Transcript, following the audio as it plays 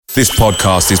This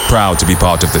podcast is proud to be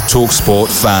part of the TalkSport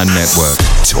Fan Network.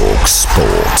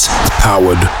 TalkSport.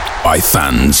 Powered by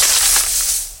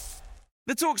fans.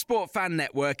 The TalkSport Fan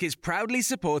Network is proudly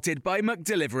supported by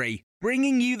McDelivery,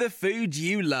 bringing you the food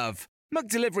you love.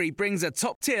 McDelivery brings a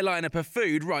top-tier lineup of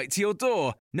food right to your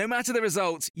door. No matter the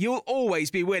result, you'll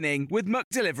always be winning with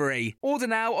McDelivery. Order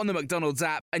now on the McDonald's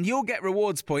app and you'll get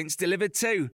rewards points delivered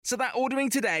too. So that ordering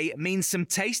today means some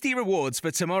tasty rewards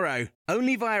for tomorrow.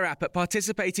 Only via app at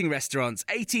participating restaurants.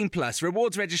 18 plus.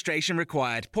 Rewards registration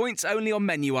required. Points only on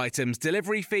menu items.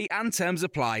 Delivery fee and terms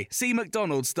apply. See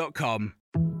mcdonalds.com.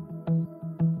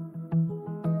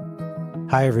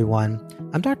 Hi, everyone.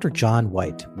 I'm Dr. John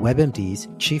White, WebMD's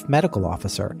Chief Medical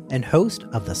Officer and host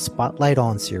of the Spotlight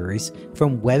On series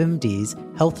from WebMD's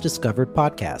Health Discovered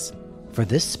podcast. For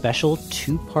this special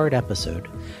two-part episode,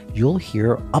 you'll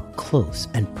hear up-close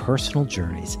and personal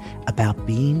journeys about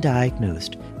being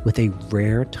diagnosed with a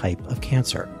rare type of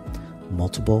cancer,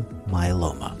 multiple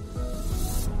myeloma.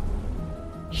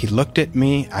 He looked at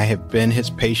me. I have been his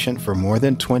patient for more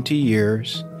than 20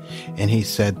 years. And he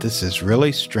said, "This is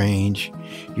really strange.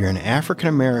 You're an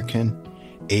African-American,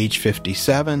 age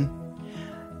 57.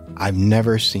 I've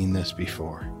never seen this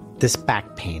before." This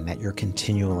back pain that you're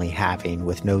continually having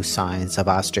with no signs of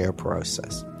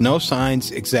osteoporosis. No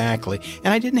signs, exactly.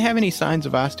 And I didn't have any signs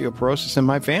of osteoporosis in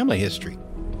my family history.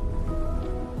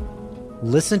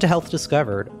 Listen to Health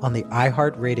Discovered on the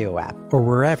iHeartRadio app or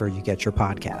wherever you get your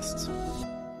podcasts.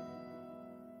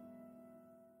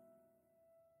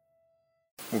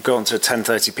 We'll go on to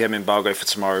 10:30 p.m. embargo for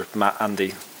tomorrow. Matt,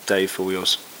 Andy, Dave, all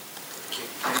yours.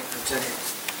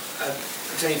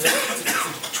 Dave,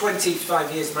 for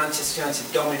 25 years Manchester United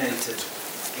dominated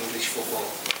English football.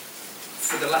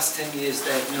 For the last 10 years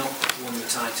they have not won the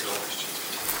title.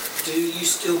 Do you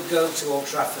still go to Old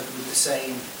Trafford with the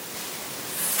same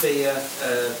fear,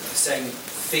 the same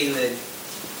feeling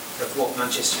of what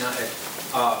Manchester United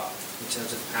are in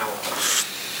terms of power?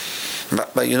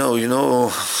 But you know, we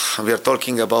are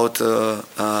talking about a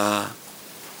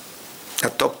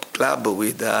top club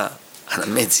with an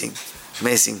amazing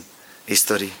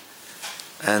history,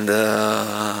 and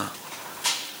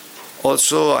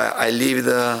also I lived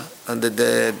the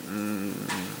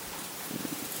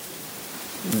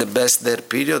best there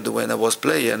period when I was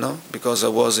player, because I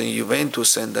was in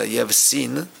Juventus, and I have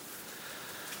seen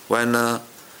when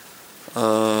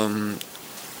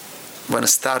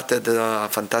started a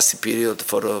fantastic period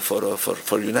for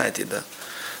United.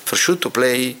 For sure, to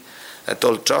play at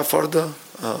Old Trafford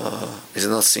is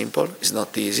not simple, it's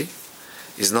not easy,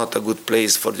 it's not a good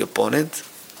place for the opponent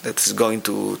that is going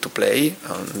to play.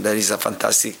 There is a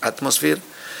fantastic atmosphere,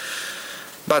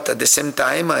 but at the same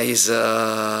time is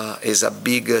a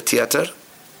big theater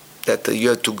that you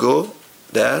have to go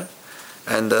there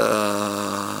and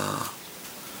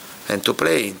to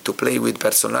play with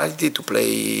personality, to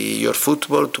play your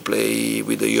football, to play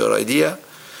with your idea.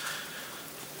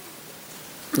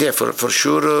 Yeah, for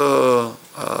sure,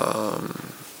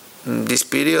 this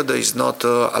period is not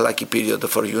a lucky period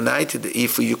for United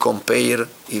if you compare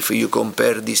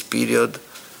this period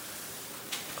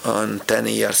on 10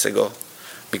 years ago,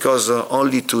 because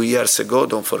only 2 years ago,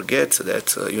 don't forget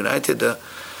that United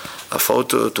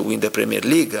fought to win the Premier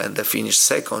League and finished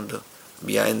second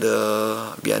behind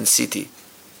City,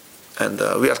 and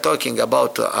we are talking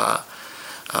about a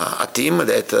team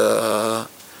that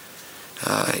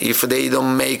if they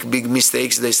don't make big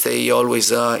mistakes, they stay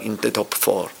always in the top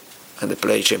 4, and they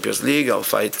play Champions League or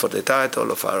fight for the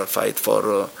title or fight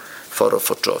for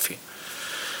trophy.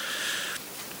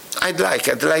 I'd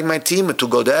like my team to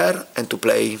go there and to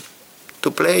play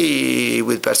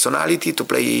with personality, to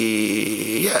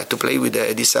play with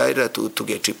a desire to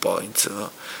get 3 points.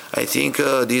 I think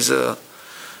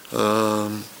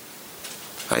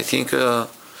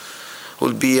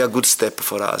will be a good step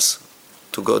for us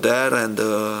to go there and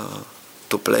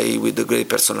to play with a great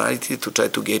personality, to try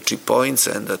to get 3 points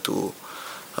and to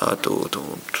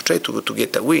try to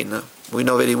get a win. We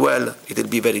know very well it will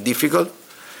be very difficult.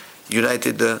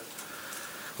 United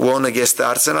won against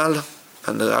Arsenal,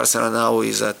 and Arsenal now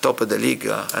is top of the league,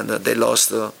 and they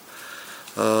lost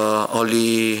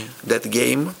only that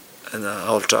game at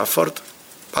Old Trafford.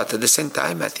 But at the same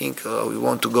time, I think we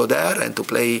want to go there and to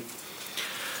play,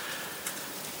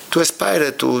 to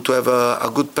aspire to have a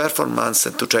good performance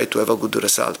and to try to have a good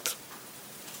result.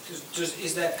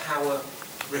 Is that power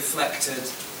reflected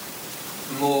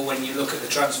more when you look at the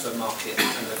transfer market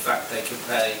and the fact they can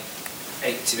pay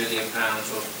 £80 million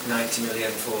or 90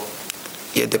 million for?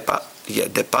 Yeah,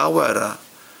 the power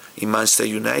in Manchester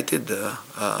United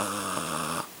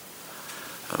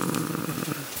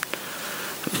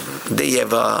they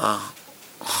have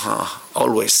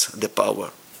always the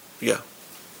power. Yeah.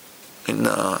 And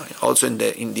also in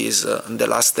the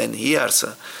last 10 years,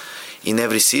 in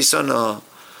every season,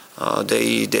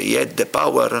 they had the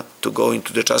power to go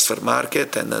into the transfer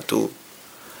market and to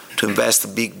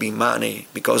invest big money,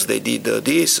 because they did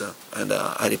this. And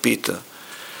I repeat,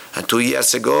 2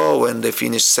 years ago when they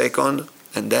finished second,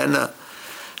 and then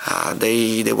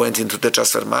they went into the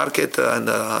transfer market and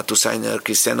to sign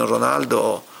Cristiano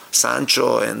Ronaldo,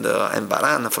 Sancho, and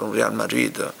Varane from Real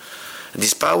Madrid.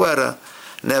 This power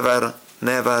never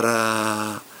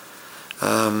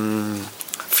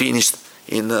finished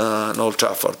in Old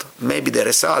Trafford. Maybe the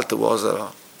result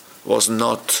was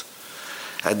not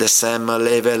at the same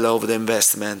level of the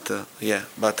investment,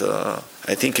 but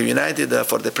I think United,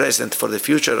 for the present, for the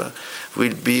future,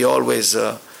 will be always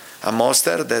a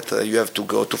monster that you have to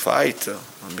go to fight,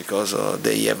 because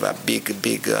they have a big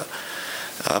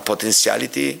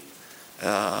potentiality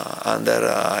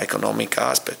under economic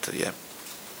aspect. Antonio,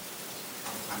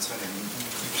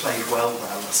 you played well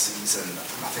there last season.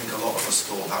 I think a lot of us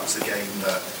thought that was a game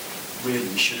that really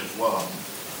you should have won.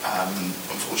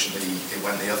 Unfortunately, it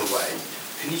went the other way.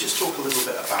 Can you just talk a little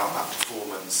bit about that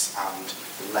performance and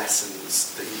the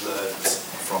lessons that you learned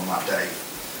from that day?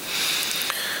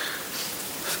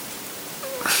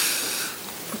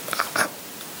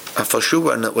 For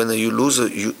sure, when you lose,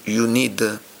 you need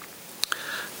to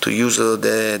use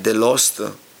the lost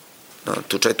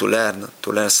to try to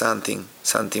learn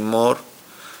something more,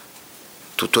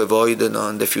 to avoid in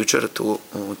the future to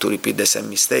repeat the same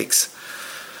mistakes.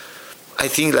 I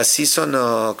think last season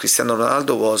Cristiano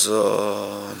Ronaldo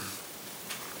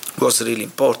was really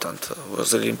important.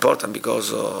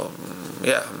 Because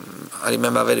I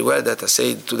remember very well that I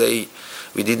said today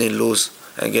we didn't lose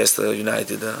against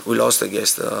United. We lost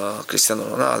against Cristiano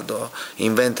Ronaldo. He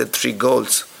invented 3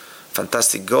 goals,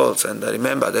 fantastic goals, and I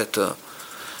remember that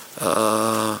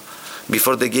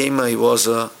before the game he was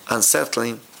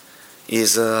unsettling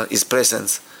his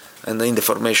presence and in the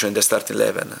formation in the starting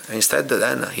 11. Instead,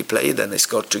 then he played and he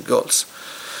scored 3 goals.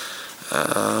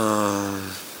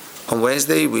 On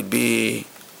Wednesday will be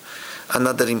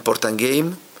another important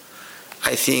game.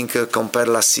 I think compared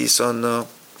last season,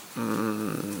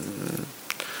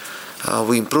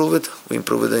 we improved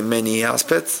in many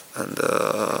aspects, and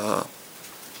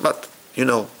but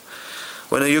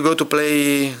when you go to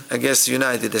play against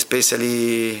United,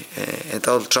 especially at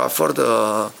Old Trafford,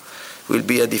 will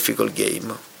be a difficult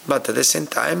game. But at the same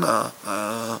time,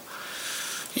 I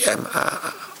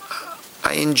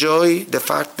enjoy the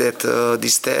fact that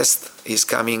this test is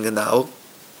coming now.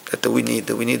 That we need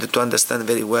to understand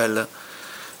very well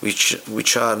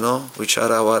which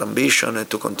are our ambition, and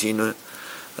to continue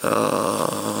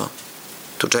to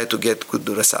try to get good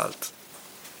results.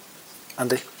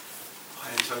 Andy?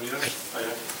 Hi, Antonio.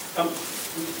 Hiya.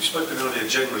 You've spoken earlier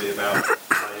generally about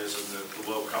players and the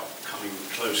World Cup coming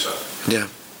closer. Yeah.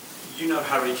 You know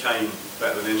Harry Kane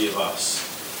better than any of us.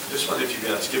 I just wondered if you'd be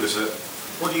able to give us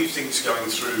what do you think is going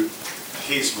through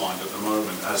his mind at the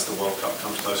moment as the World Cup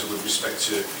comes closer, with respect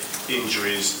to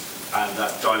injuries and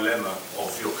that dilemma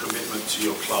of your commitment to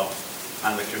your club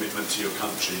and the commitment to your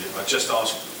country? I just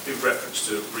asked in reference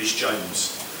to Reece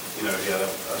James. He had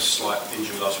a slight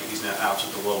injury last week. He's now out of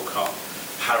the World Cup.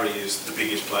 Harry is the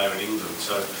biggest player in England.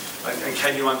 So, and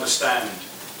can you understand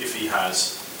if he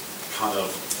has kind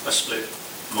of a split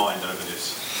mind over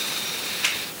this?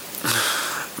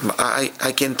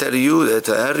 I can tell you that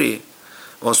Harry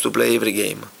wants to play every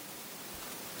game.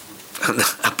 And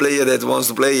a player that wants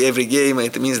to play every game,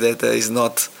 it means that he's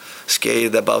not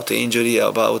scared about injury,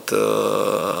 about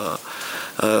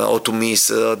how to miss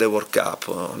the World Cup.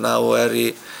 Now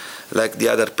Harry, like the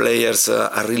other players,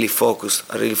 are really focused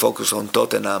on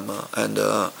Tottenham, and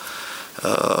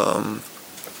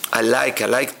I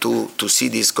like to see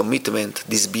this commitment,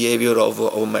 this behavior of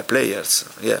my players.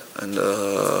 And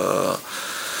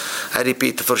I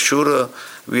repeat, for sure,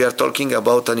 we are talking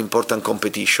about an important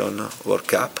competition, World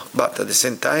Cup, but at the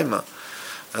same time,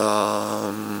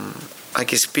 I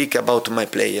can speak about my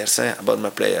players, and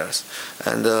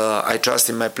I trust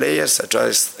in my players. I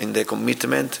trust in the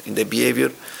commitment, in the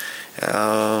behavior.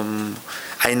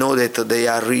 I know that they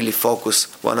are really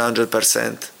focused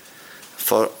 100%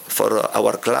 for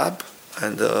our club,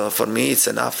 and for me it's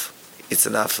enough. It's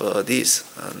enough this,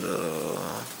 and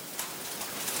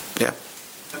yeah.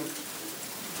 And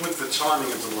with the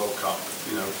timing of the World Cup,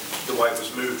 the way it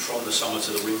was moved from the summer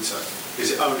to the winter,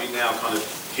 is it only now kind of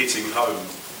hitting home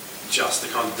just the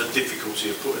difficulty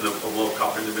of putting a World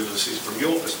Cup in the middle of the season from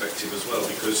your perspective as well?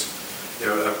 Because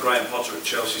Graham Potter at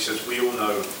Chelsea says we all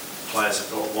know players have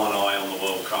got one eye on the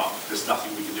World Cup. There's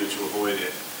nothing we can do to avoid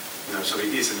it. So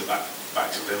it is in the back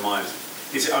backs of their minds.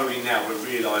 Is it only now we're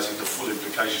realising the full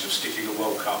implications of sticking a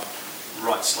World Cup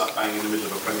right slap bang in the middle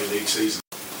of a Premier League season?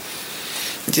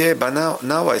 Yeah, but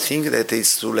now I think that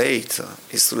it's too late.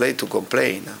 It's too late to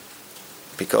complain,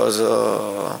 because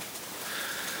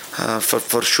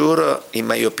for sure, in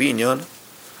my opinion,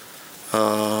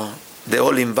 the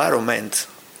whole environment,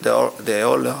 the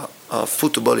whole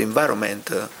football environment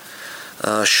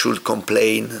should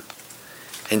complain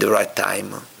in the right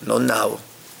time, not now.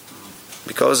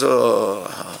 Because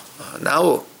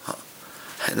now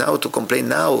to complain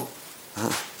now,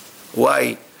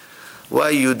 why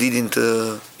you didn't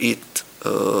eat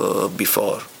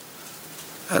before?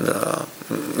 And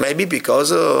maybe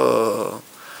because the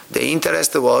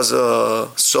interest was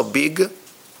so big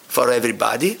for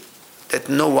everybody that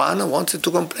no one wanted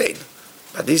to complain.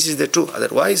 But this is the truth.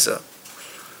 Otherwise,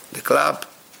 the club,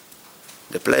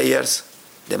 the players,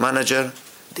 the manager,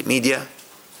 the media,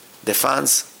 the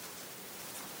fans,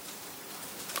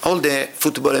 all the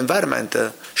football environment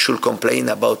should complain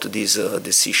about this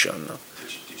decision.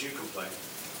 Did you complain?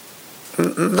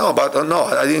 No,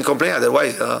 I didn't complain.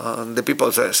 Otherwise, the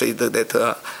people say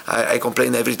that I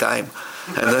complain every time,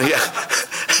 and yeah,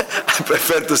 I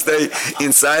prefer to stay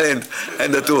in silence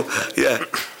and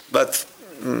But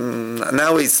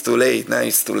now it's too late.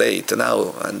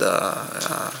 Now, and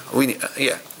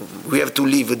we have to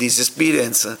live this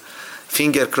experience.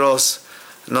 Finger crossed.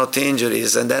 Not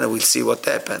injuries, and then we'll see what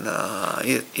happens.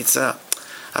 It's a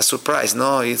surprise,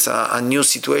 no? It's a new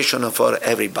situation for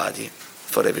everybody.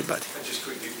 And just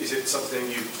quickly, is it something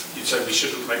you'd say we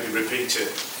shouldn't maybe repeat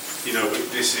it? You know,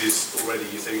 this is already,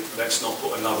 you think, let's not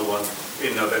put another one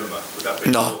in November. Would that be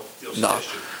your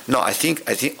suggestion? No. I think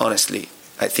honestly,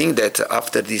 I think that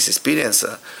after this experience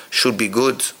should be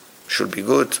good.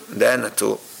 Then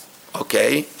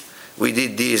we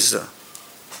did this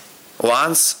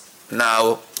once.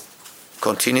 Now,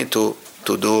 continue to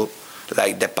do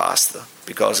like the past,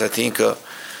 because I think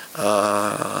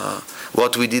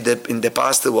what we did in the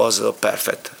past was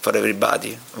perfect for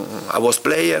everybody. I was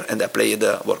player and I played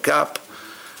the World Cup,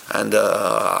 and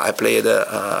I played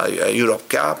a Europe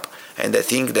Cup, and I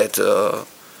think that to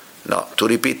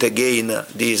repeat again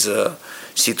this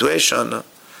situation,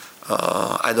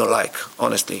 I don't like.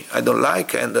 Honestly, I don't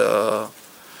like. And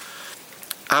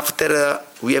after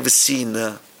we have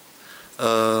seen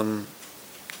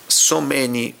so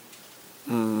many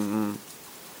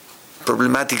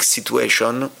problematic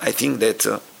situation, I think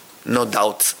that no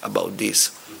doubt about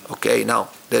this. Okay, now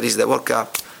there is the World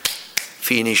Cup,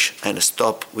 finish and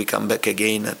stop. We come back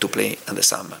again to play in the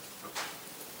summer.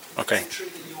 Okay. Is it true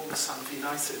that you almost signed for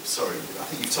United? Sorry, I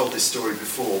think you've told this story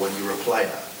before when you were a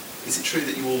player. Is it true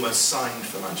that you almost signed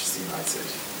for Manchester United?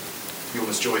 You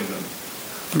almost joined them?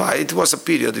 But it was a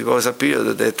period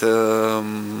that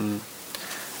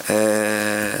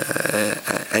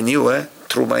I knew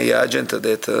through my agent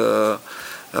that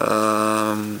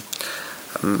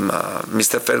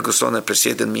Mr. Ferguson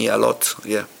appreciated me a lot.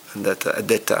 Yeah, and that at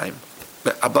that time.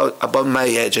 But about my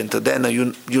agent, then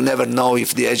you never know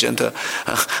if the agent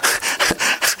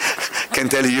can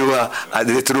tell you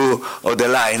the truth or the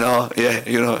lie. No, yeah,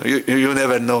 you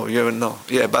never know.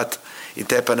 Yeah, but it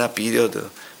happened a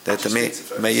period that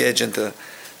my agent.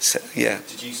 Yeah.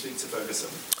 Did you speak to Ferguson?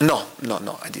 No,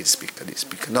 I didn't speak.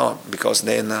 No, because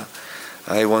then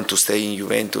I want to stay in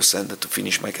Juventus and to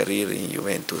finish my career in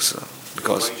Juventus.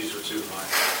 Because the wages were too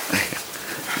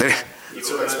high. It's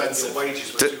too expensive. The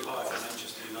wages were too high for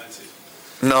Manchester United.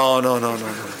 No.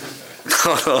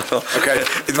 Okay.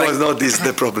 It was not this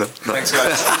the problem. No. Thanks,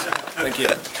 guys. Thank you.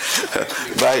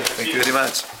 Bye. Thank you very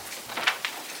much.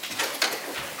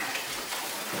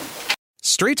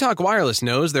 Straight Talk Wireless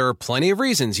knows there are plenty of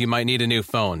reasons you might need a new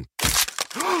phone.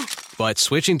 But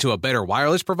switching to a better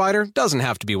wireless provider doesn't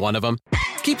have to be one of them.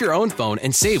 Keep your own phone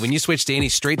and save when you switch to any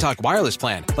Straight Talk Wireless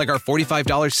plan, like our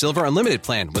 $45 Silver Unlimited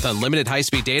plan with unlimited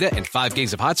high-speed data and 5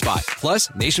 gigs of hotspot,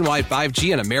 plus nationwide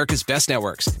 5G on America's best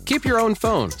networks. Keep your own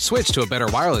phone. Switch to a better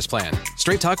wireless plan.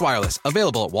 Straight Talk Wireless,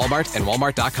 available at Walmart and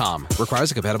Walmart.com.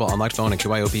 Requires a compatible unlocked phone and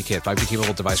QIOP kit. 5G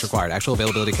capable device required. Actual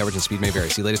availability, coverage, and speed may vary.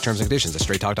 See latest terms and conditions at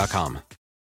straighttalk.com.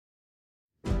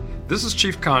 This is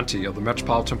Chief Conte of the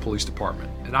Metropolitan Police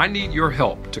Department, and I need your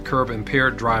help to curb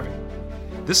impaired driving.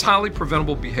 This highly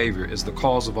preventable behavior is the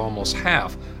cause of almost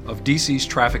half of DC's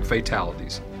traffic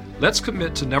fatalities. Let's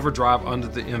commit to never drive under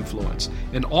the influence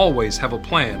and always have a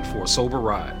plan for a sober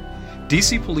ride.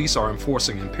 DC police are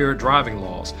enforcing impaired driving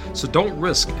laws, so don't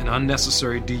risk an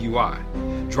unnecessary DUI.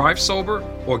 Drive sober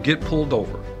or get pulled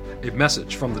over. A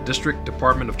message from the District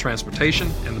Department of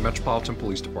Transportation and the Metropolitan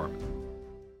Police Department.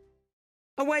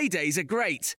 Away days are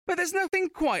great, but there's nothing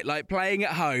quite like playing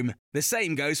at home. The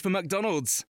same goes for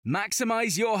McDonald's.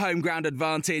 Maximise your home ground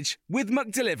advantage with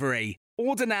McDelivery.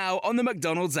 Order now on the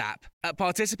McDonald's app. At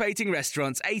participating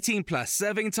restaurants, 18 plus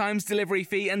serving times, delivery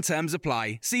fee and terms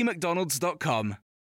apply. See mcdonalds.com.